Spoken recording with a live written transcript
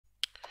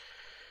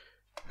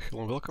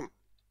Hello and welcome.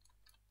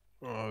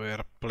 We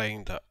are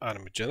playing the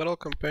Army General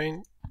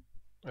campaign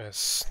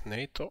as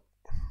Nato.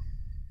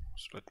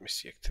 So let me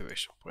see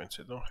activation points.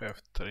 I don't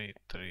have 3.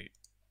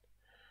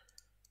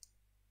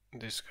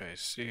 This guy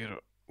is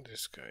 0.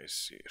 This guy is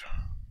 0.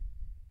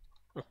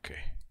 Okay.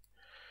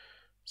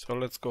 So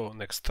let's go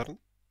next turn.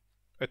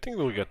 I think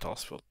we'll get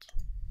Oswald.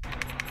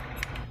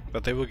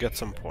 But they will get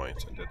some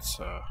points, and that's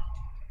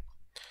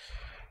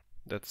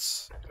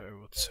I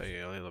would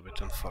say a little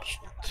bit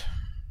unfortunate.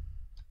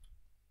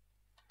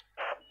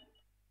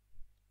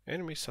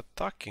 Enemies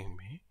attacking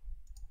me.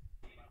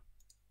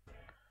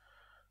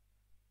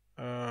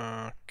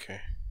 Okay.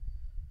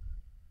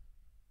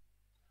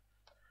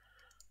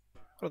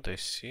 Are they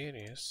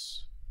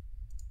serious?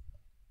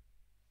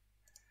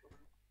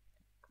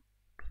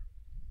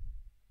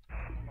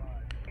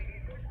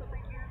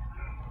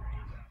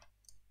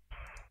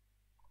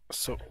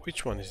 So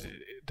which one is it?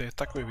 They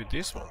attack me with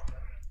this one.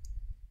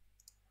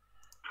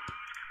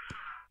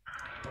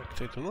 But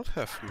they do not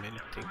have many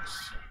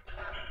things.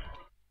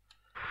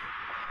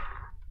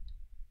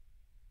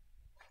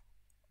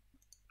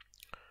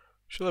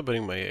 Should I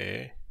bring my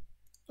AA?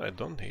 I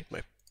don't need.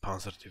 My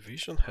Panzer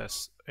Division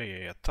has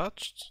AA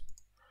attached.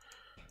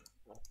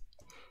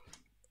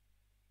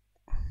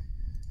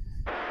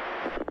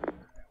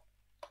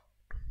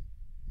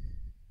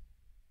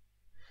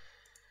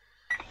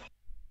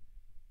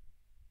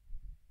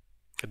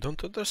 I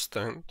don't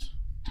understand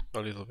a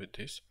little bit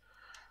this.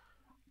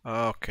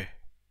 Okay.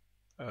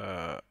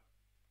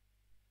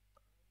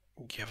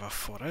 Geva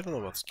 4. I don't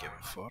know what's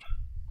Geva 4.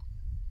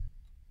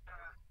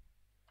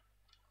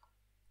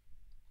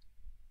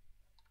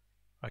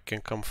 I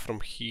can come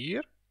from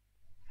here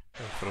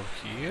and from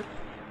here.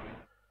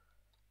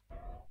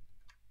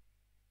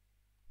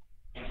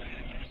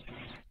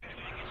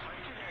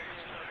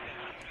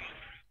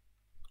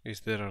 Is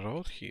there a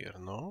road here?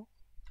 No.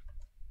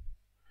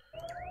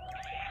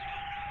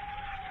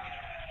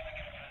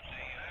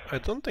 I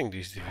don't think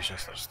these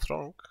divisions are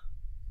strong.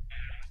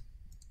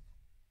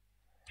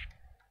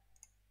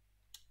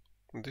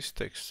 This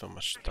takes so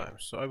much time,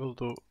 so I will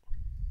do...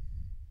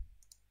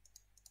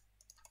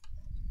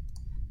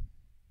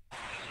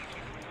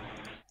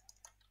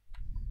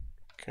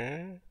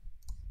 Okay.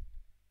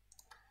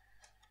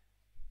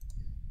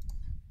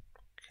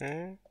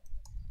 Okay.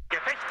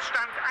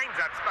 Gefechtsstand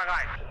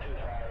einsatzbereit.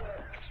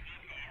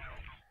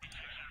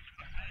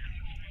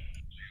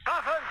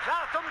 Waffen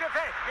klar zum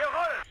Gefecht. Wir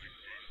rollen.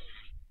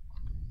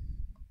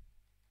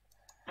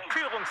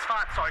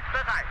 Führungsfahrzeug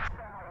bereit.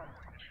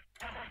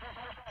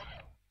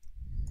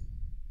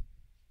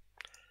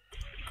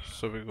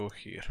 So we go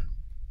here.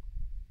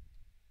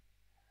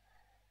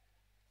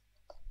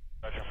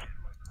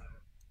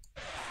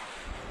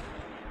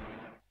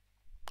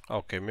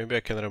 Okay, maybe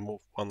I can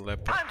remove one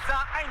leopard.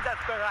 Panzer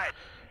einsatzbereit.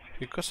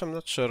 Because I'm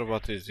not sure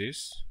what is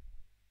this.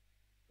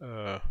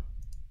 Wir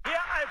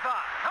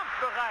Alpha,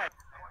 kampfbereit.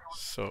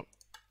 So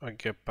a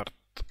Gepard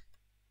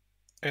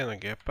and a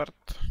Gepard.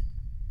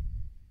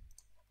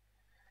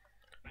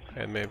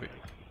 And maybe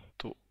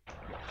 2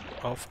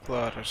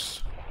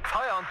 Aufklärers.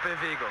 Feuer und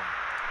Bewegung.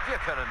 Wir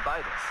können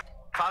beides.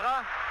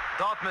 Fahrer,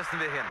 dort müssen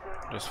wir hin.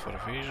 Just for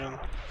vision.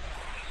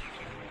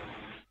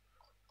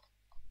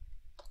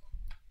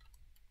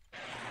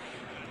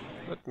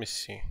 Let me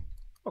see.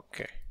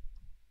 Okay.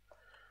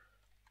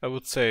 I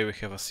would say we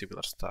have a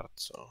similar start,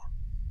 so...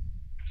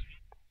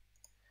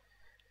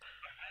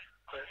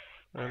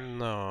 And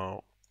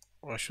now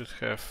I should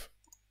have...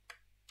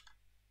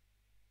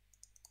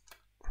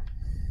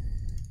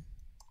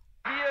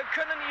 Wir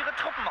können Ihre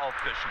Truppen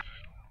auffrischen.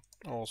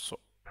 Also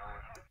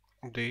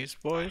these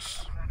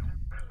boys.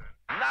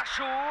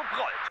 Nachschub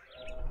rollt.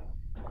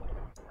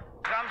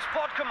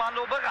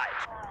 Transportkommando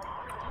bereit.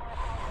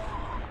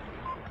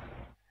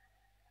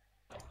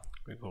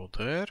 We go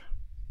there.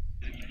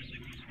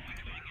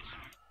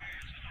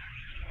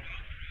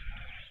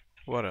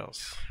 What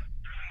else?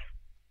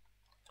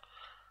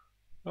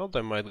 Well,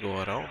 they might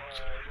go around.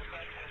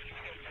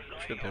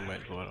 Sure, they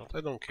might go around.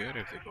 I don't care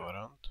if they go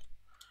around.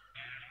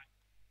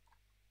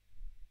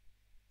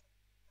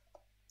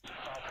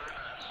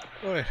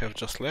 Oh, I have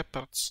just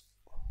leopards.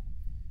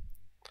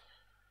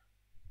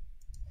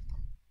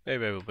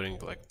 Maybe I will bring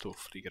like 2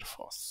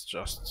 Fliegerfasts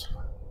just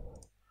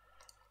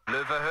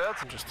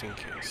in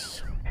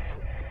case.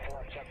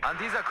 An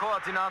dieser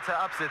Koordinate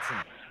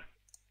absitzen.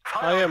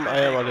 I am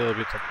a little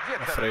bit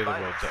afraid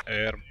about the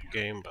air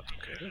game, but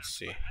okay, let's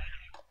see.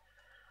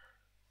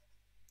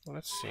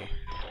 Let's see.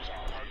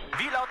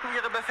 Wie lauten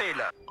Ihre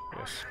Befehle?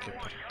 Yes,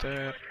 Gepard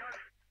there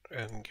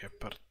and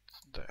Gepard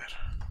there.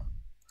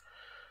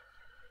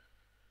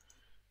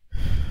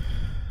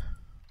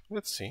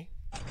 Let's see.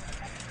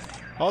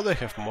 Oh, they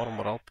have more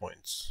morale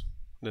points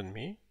than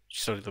me, which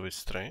is a little bit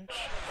strange.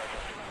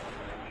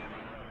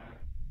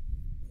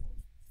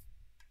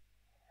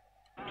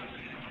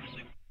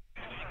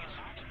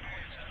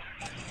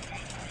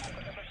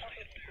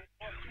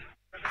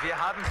 Wir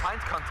haben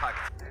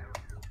Feindkontakt.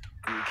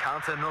 Die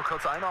Karte nur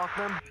kurz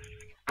einordnen.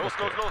 Los,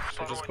 Okay, los, los!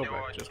 so just go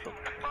back, just go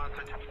back.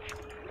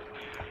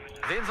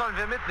 Wen sollen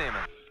wir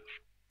mitnehmen?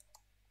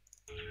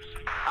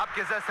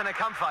 Abgesessene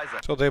Kampfweise.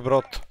 So they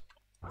brought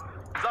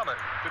Sammeln.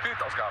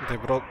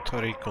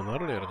 Befehlsausgabe. recon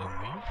earlier than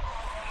me.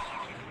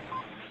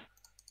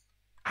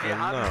 Wir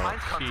And haben now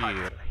Feindkontakt.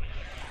 here.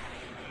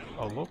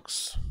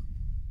 Looks.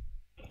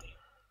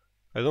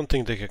 I don't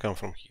think they can come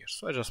from here,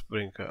 so I just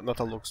bring not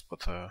a looks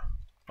but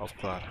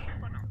Aufklar.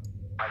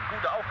 Ein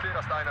guter Aufklärer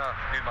ist einer,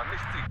 den man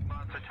nicht sieht.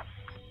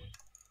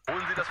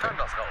 Holen Sie das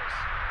Fernglas raus.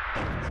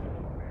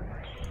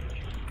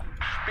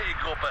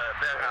 Spähgruppe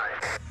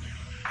bereit.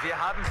 Wir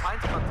haben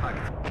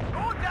Feindkontakt.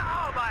 Gute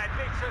Arbeit,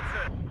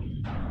 Lichtschütze.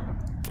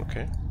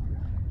 Okay.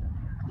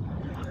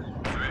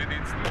 Zu den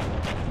Diensten.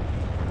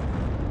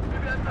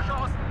 Wir werden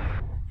beschossen.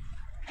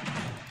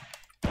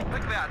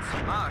 Rückwärts,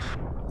 Marsch.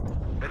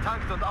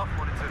 Betankt und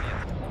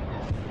aufmunitioniert.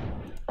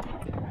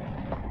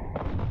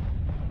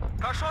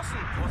 Verschossen!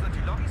 Wo sind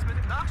die Logis mit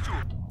dem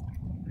Nachschub?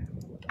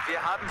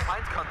 Wir haben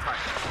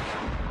Feindkontakt.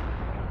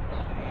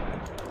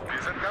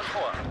 Wir sind ganz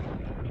vor.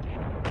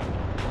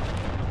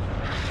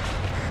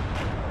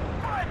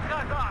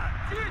 Volltreffer!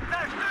 Ziel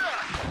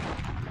zerstört!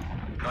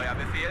 Neuer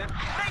Befehl.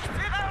 Nichts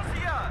wie raus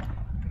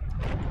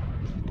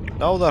hier!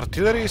 Now the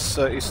artillery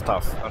is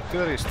tough.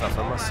 Artillery is tough,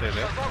 I must say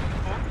that.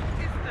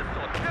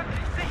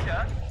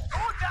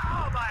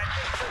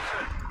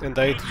 And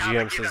the 8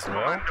 GMs as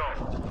well.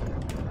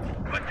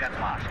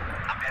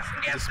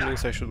 This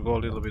means I should go a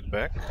little bit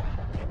back.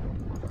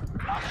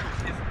 Nachschub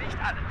ist nicht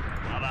alles,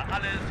 aber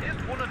alles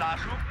ist ohne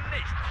Nachschub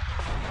nicht.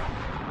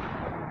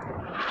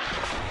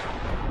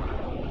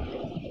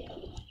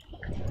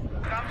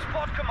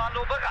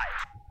 Transportkommando bereit.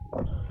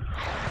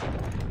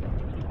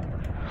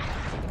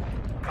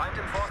 Feind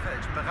im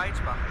Vorfeld,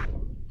 bereit machen.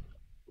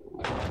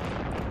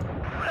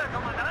 Oder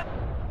Kommandant?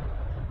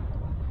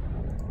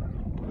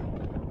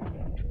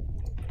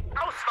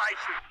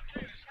 Ausweichen!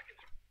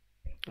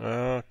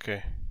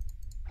 Okay.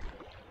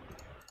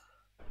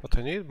 But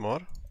I need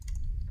more.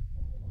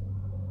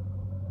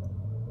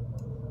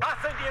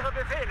 Was sind Ihre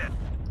Befehle?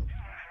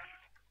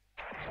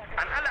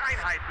 An alle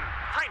Einheiten,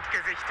 Feind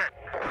gesichtet.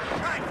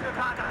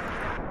 Feindgefahren.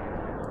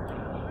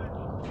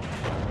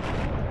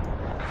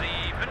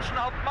 Sie wünschen,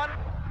 Hauptmann?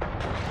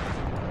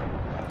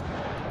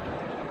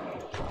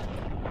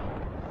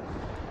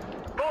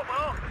 Wo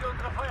brauchen Sie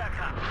unsere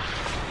Feuerkraft?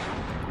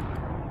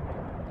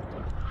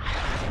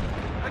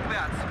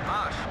 Rückwärts,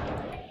 Marsch.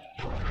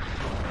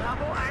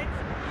 Bravo 1,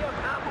 hier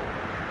Bravo.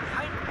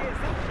 Feind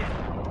gesichtet.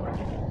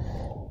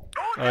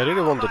 I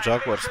really want the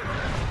Jaguars.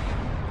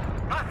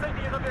 Was sind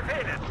Ihre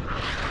Befehle?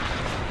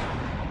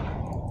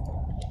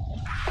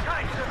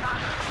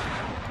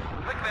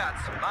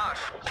 Rückwärts,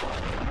 Marsch.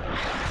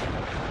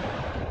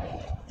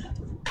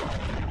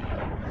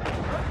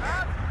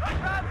 Rückwärts,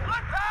 rückwärts,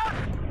 rückwärts!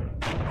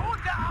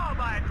 Gute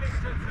Arbeit,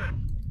 Lichtschütze!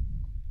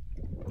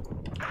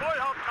 Jawohl,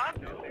 Hauptmann!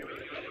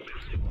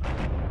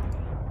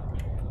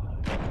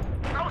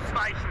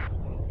 Ausweichen!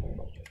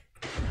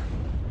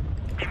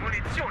 Die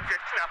Munition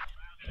wird knapp.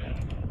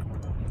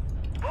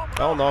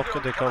 How now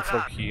could they come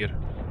from here?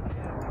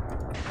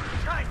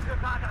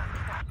 Scheißgefahren!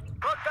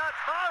 Rückwärts,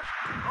 Marsch!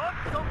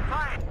 Und zum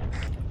Feind!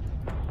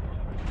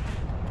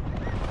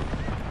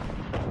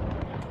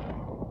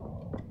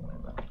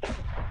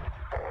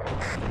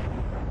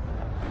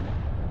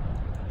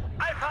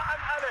 Alpha an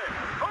alle!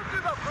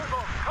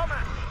 Punktüberprüfung,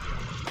 kommen!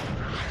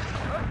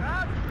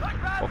 Rückwärts,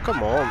 rückwärts! Oh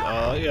come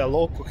on, yeah,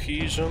 low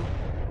cohesion.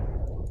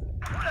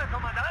 Bruder,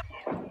 Kommandant!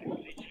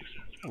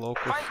 Low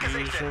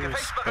cohesion is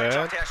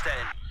Gefechtsbereitschaft bad,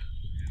 herstellen!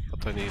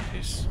 but I need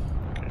this.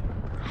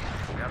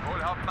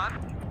 Jawohl, Hauptmann!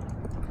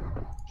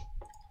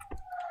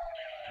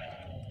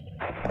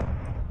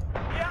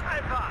 Hier,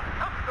 Alpha!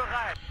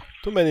 Kampfbereit!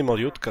 Too many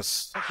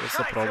Malyutkas, that's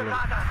the problem.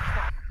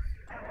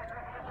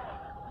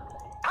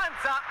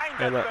 Panzer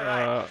And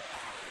einsatzbereit!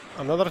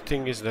 another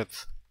thing is that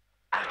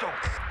Achtung!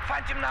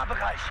 Feind im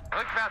Nahbereich!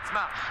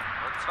 Rückwärtsmarsch!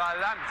 Und zwar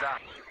langsam!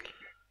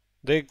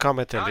 they come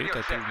at elite,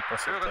 I think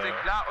because of Hören Sie the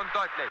klar und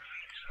deutlich!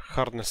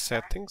 harness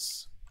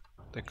settings.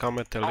 They come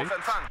at elite, Auf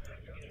Empfang!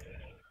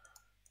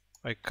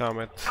 I come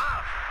at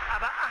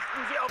Aber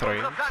achten Sie auf Train.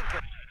 unsere Flanke!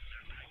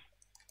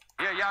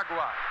 Hier,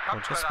 Jaguar! oh,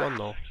 just one,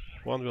 no.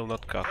 One will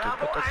not cut it,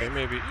 but okay,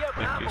 maybe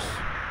like this.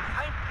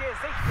 Feind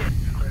gesichtet!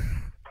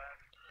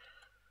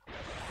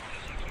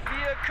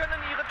 Wir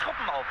können Ihre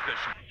Truppen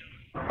auffrischen.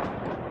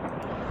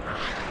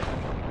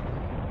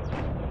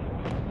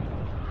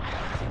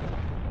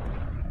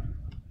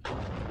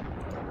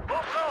 Wo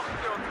brauchen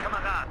Sie uns,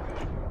 Kameraden?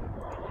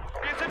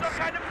 Wir sind doch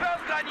keine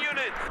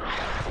First-Line-Units!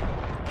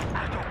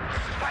 Achtung!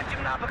 Feind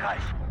im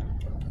Nahbereich!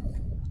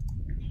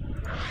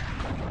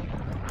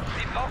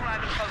 Sie brauchen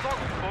einen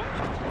Versorgungspunkt.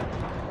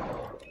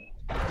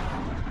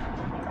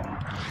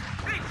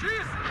 Nicht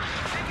schießen!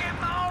 Sie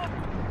geben auf!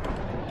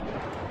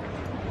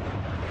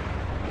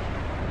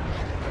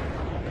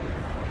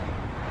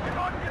 Wir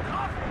wurden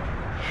getroffen!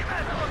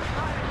 Jemand uns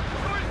fallen!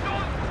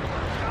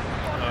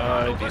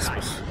 This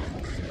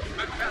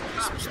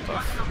was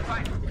tough.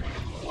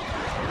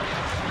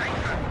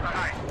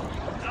 Einsatzbereit!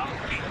 Los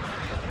geht's!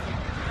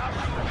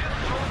 Nachschub ist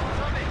schon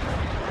unterwegs!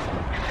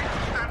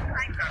 Gefechtsstand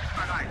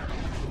einsatzbereit!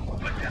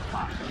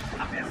 Rückwärtsmarsch!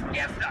 Am besten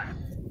erst dann!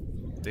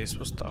 This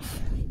was tough.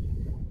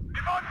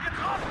 Wir wurden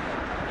getroffen!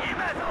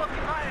 E-Mail ist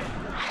ausgefallen!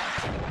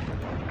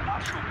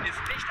 Nachschub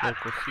ist nicht No alles,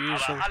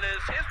 cohesion. aber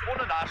alles ist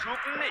ohne Nachschub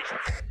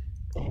nichts.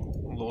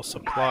 Low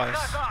supplies.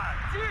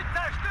 Ziel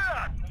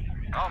zerstört!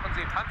 Brauchen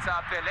Sie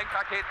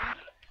Panzerabwehr-Lenkraketen?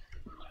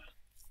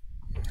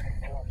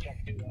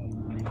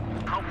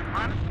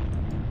 Hauptmann!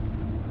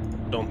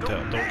 Don't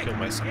kill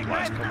my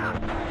supplies, come on.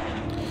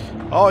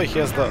 Oh, he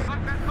has the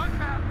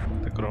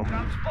Grom.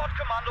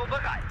 Transportkommando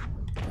bereit.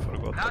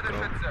 Forgot the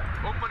Grom. Ladeschütze,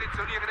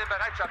 ummunitionieren im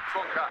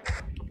Bereitschaftsbunker.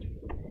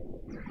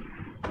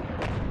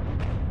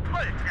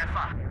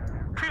 Volltreffer!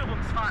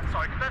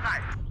 Führungsfahrzeug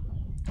bereit.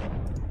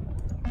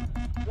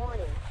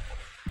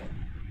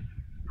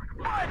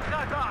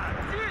 Volltreffer!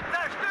 Ziel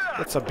zerstört!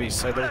 That's a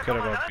beast, I don't care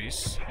about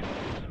beasts.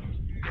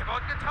 Wir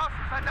wurden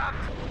getroffen,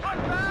 verdammt!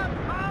 Rückwärts,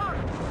 raus!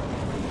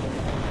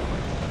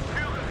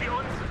 Führen Sie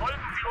uns,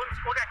 folgen Sie uns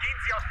oder gehen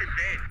Sie aus dem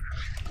Weg.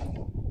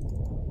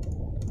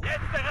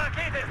 Letzte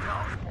Rakete ist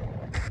drauf.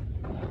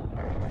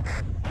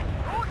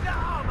 Gute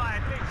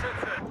Arbeit,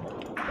 Lichtschütze.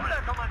 Oder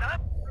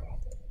Kommandant?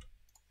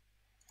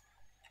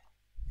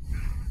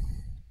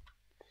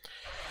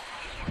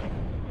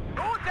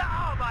 Gute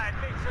Arbeit,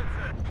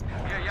 Lichtschütze.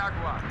 Hier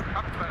Jaguar,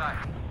 kampfbereit.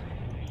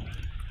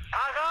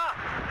 Ara,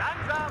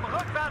 langsam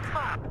rückwärts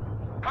fahren.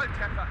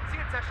 Volltreffer,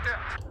 Ziel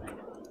zerstört.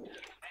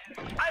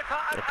 Alpha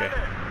an Okay,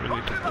 alle. we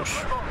need to push.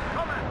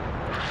 Kommen.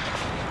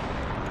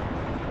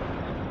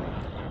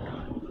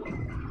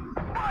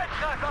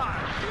 Volltreffer,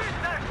 Ziel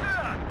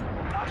zerstört.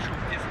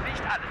 Nachschub ist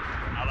nicht alles,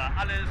 aber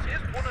alles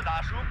ist ohne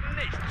Nachschub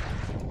nichts.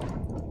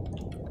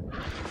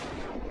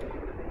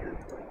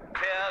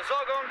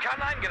 Versorgung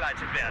kann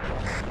eingeleitet werden.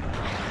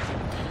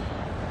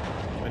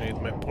 I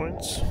need my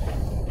points.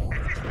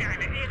 Es ist mir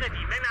eine Ehre,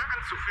 die Männer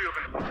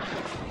anzuführen.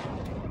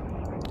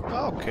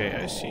 Ah, okay,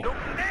 I see.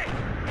 Ducken nicht!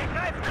 Wir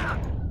greifen ab!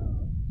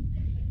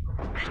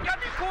 Ich kann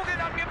die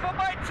Kugeln an mir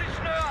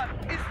vorbeizuschnüren!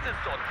 Ist es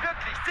dort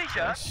wirklich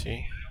sicher? I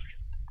see.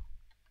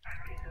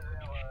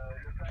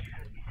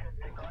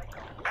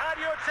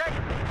 Radio-Check!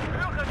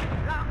 Höre mich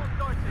klar und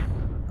deutlich!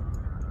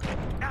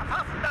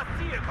 Erfassen das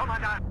Ziel,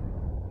 Kommandant!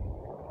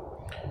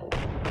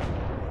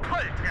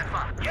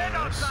 Volltreffer!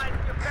 Jederzeit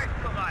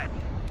gefechtsbereit!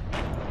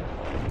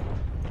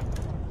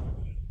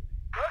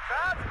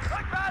 Rückwärts!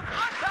 Rückwärts!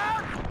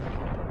 Rückwärts!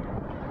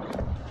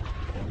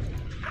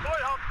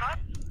 Wohl, Hauptmann!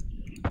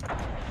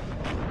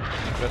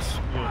 Let's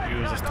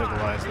use the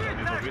stabilizer a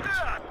little bit.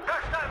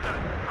 Verstanden!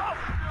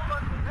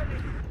 Aufführen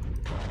fertig!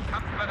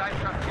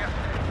 Kampfbereitschaft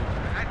herstellen.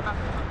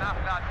 Bereitmachen zum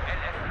Nachladen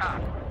LSK.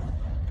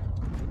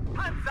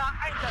 Panzer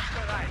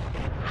einsatzbereit!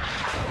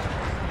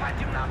 Feind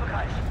im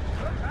Nahbereich!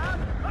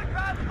 Rückwärts!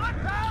 Rückwärts!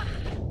 Rückwärts!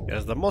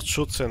 Yes, the most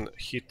Schützen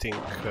hitting.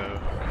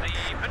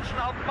 Sie wünschen,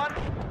 Hauptmann?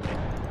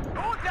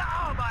 Gute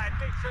Arbeit,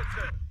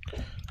 Lichtschütze!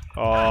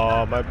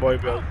 Oh, my boy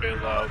will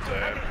build out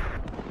there.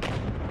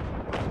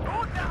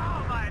 Gute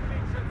Arbeit,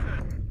 Lichtschütze!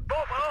 Wo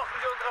brauchen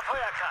Sie unsere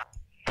Feuerkraft?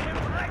 Im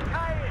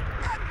Reckheil!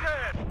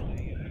 Angriff!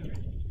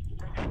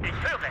 Ich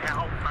höre, Herr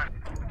Hauptmann!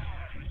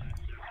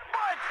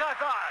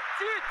 Volltreffer!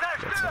 Ziel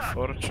That's zerstört!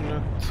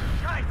 unfortunate.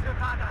 Scheiße,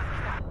 war das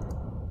knapp!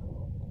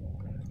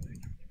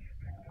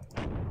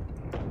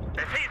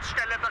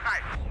 Befehlsstelle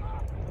bereit!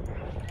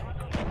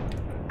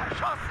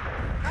 Erschossen!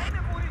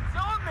 Keine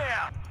Munition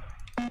mehr!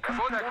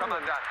 Befehl, Herr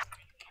Kommandant.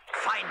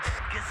 Feind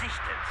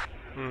gesichtet!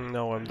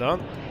 Now I'm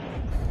done.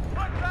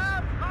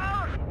 Rückwärts,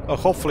 Marsch! Oh,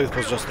 hopefully it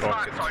was just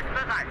rocket. Fahrzeug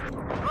bereit!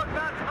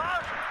 Rückwärts,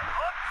 Marsch!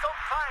 Und zum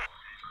Feind!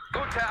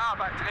 Gute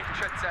Arbeit,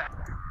 Lichtschütze.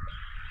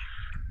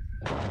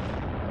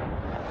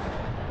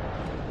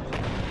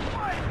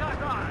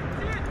 Volltreffer!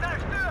 Ziel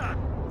zerstört!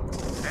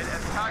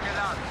 LSK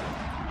geladen.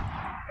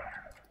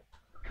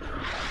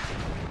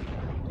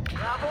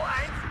 Bravo 1!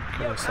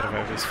 Can I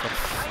survive this for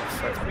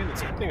 5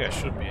 minutes? I think I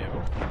should be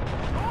able.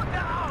 Gute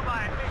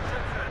Arbeit,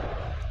 Lichtschütze!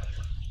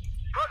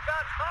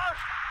 Rückwärts,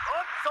 Marsch!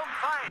 Und zum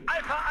Feind!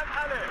 Alpha an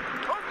alle!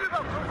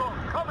 Funküberprüfung,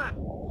 kommen!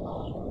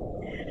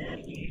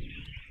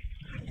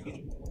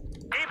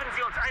 Geben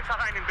Sie uns einfach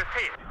einen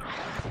Befehl!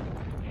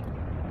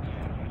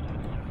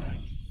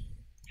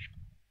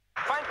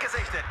 Feind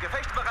gesichtet.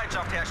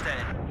 Gefechtsbereitschaft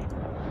herstellen.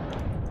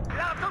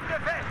 Ladung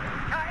Gefecht!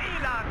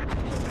 KI-Laden!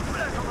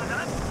 Oder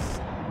Kommandant?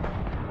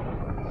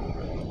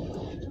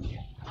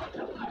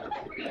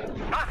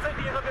 Was sind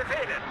Ihre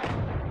Befehle?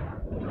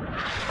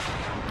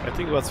 I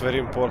think what's very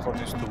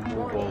important is to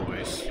move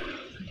always.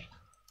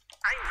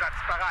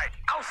 Einsatzbereit!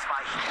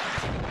 Ausweichen!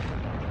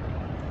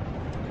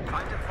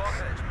 Feind im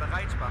Vorfeld.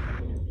 Bereit machen.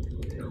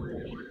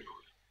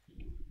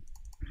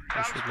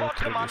 I should not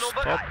really Transportkommando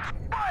stop. bereit!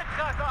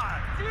 Volltreffer!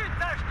 Ziel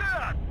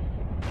zerstört!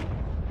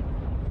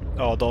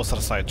 Oh, those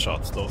are side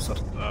shots. Those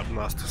are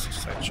nasty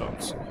side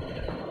shots.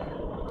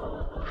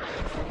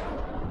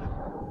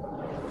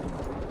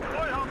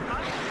 Wohl,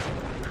 Hauptmann!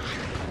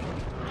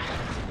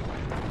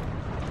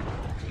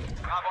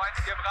 Bravo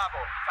 1 hier Bravo.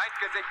 Feind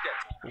gesichtet.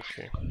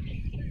 Okay.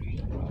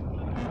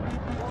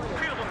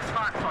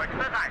 Führungsfahrzeug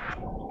bereit!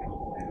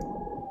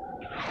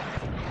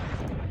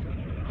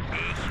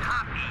 Ich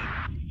hab ihn!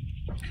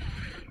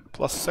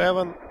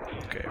 +7.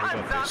 Okay, we got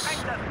this.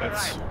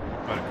 Let's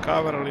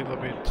recover a little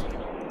bit.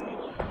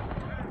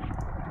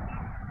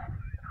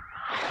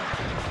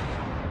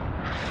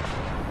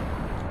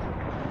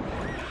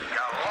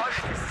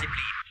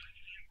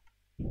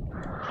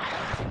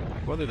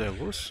 What did I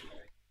lose?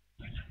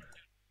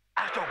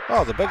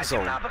 Oh, the back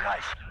zone.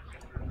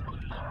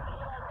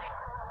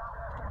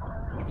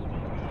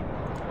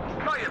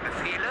 Neue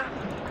Befehle?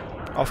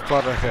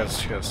 Aufklarer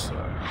has this.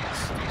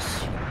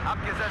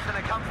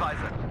 Abgesessene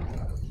Kampfweise.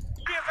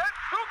 Wir sind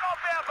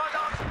Flugaufwehr,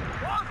 verdammt!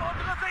 Wo ist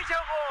unsere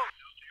Sicherung?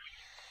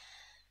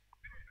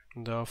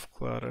 The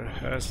Aufklarer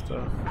has the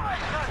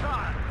Treffer!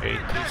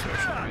 80, so I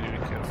should be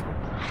really careful.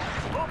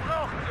 Wo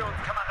brauchen Sie uns,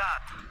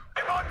 Kamerad?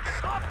 Wir wurden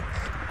getroffen!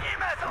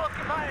 Ihm ist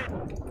ausgefallen!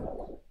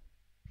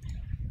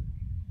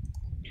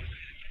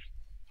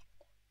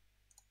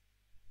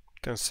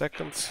 10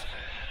 seconds.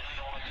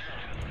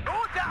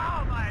 Gute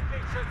Arbeit,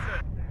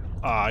 Lichtschütze!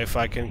 Ah, if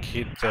I can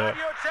hit the...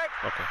 Radio-Check!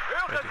 Okay,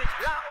 Höre I did. sich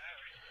klar!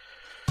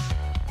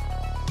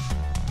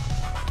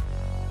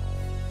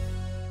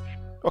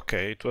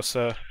 Okay, it was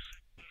a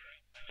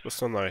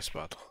nice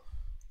battle.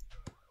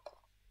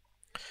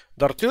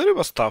 The artillery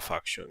was tough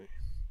actually,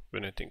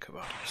 when I think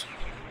about it.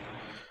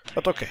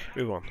 But okay,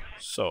 we won.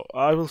 So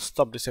I will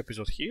stop this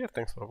episode here.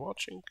 Thanks for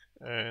watching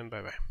and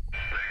bye bye.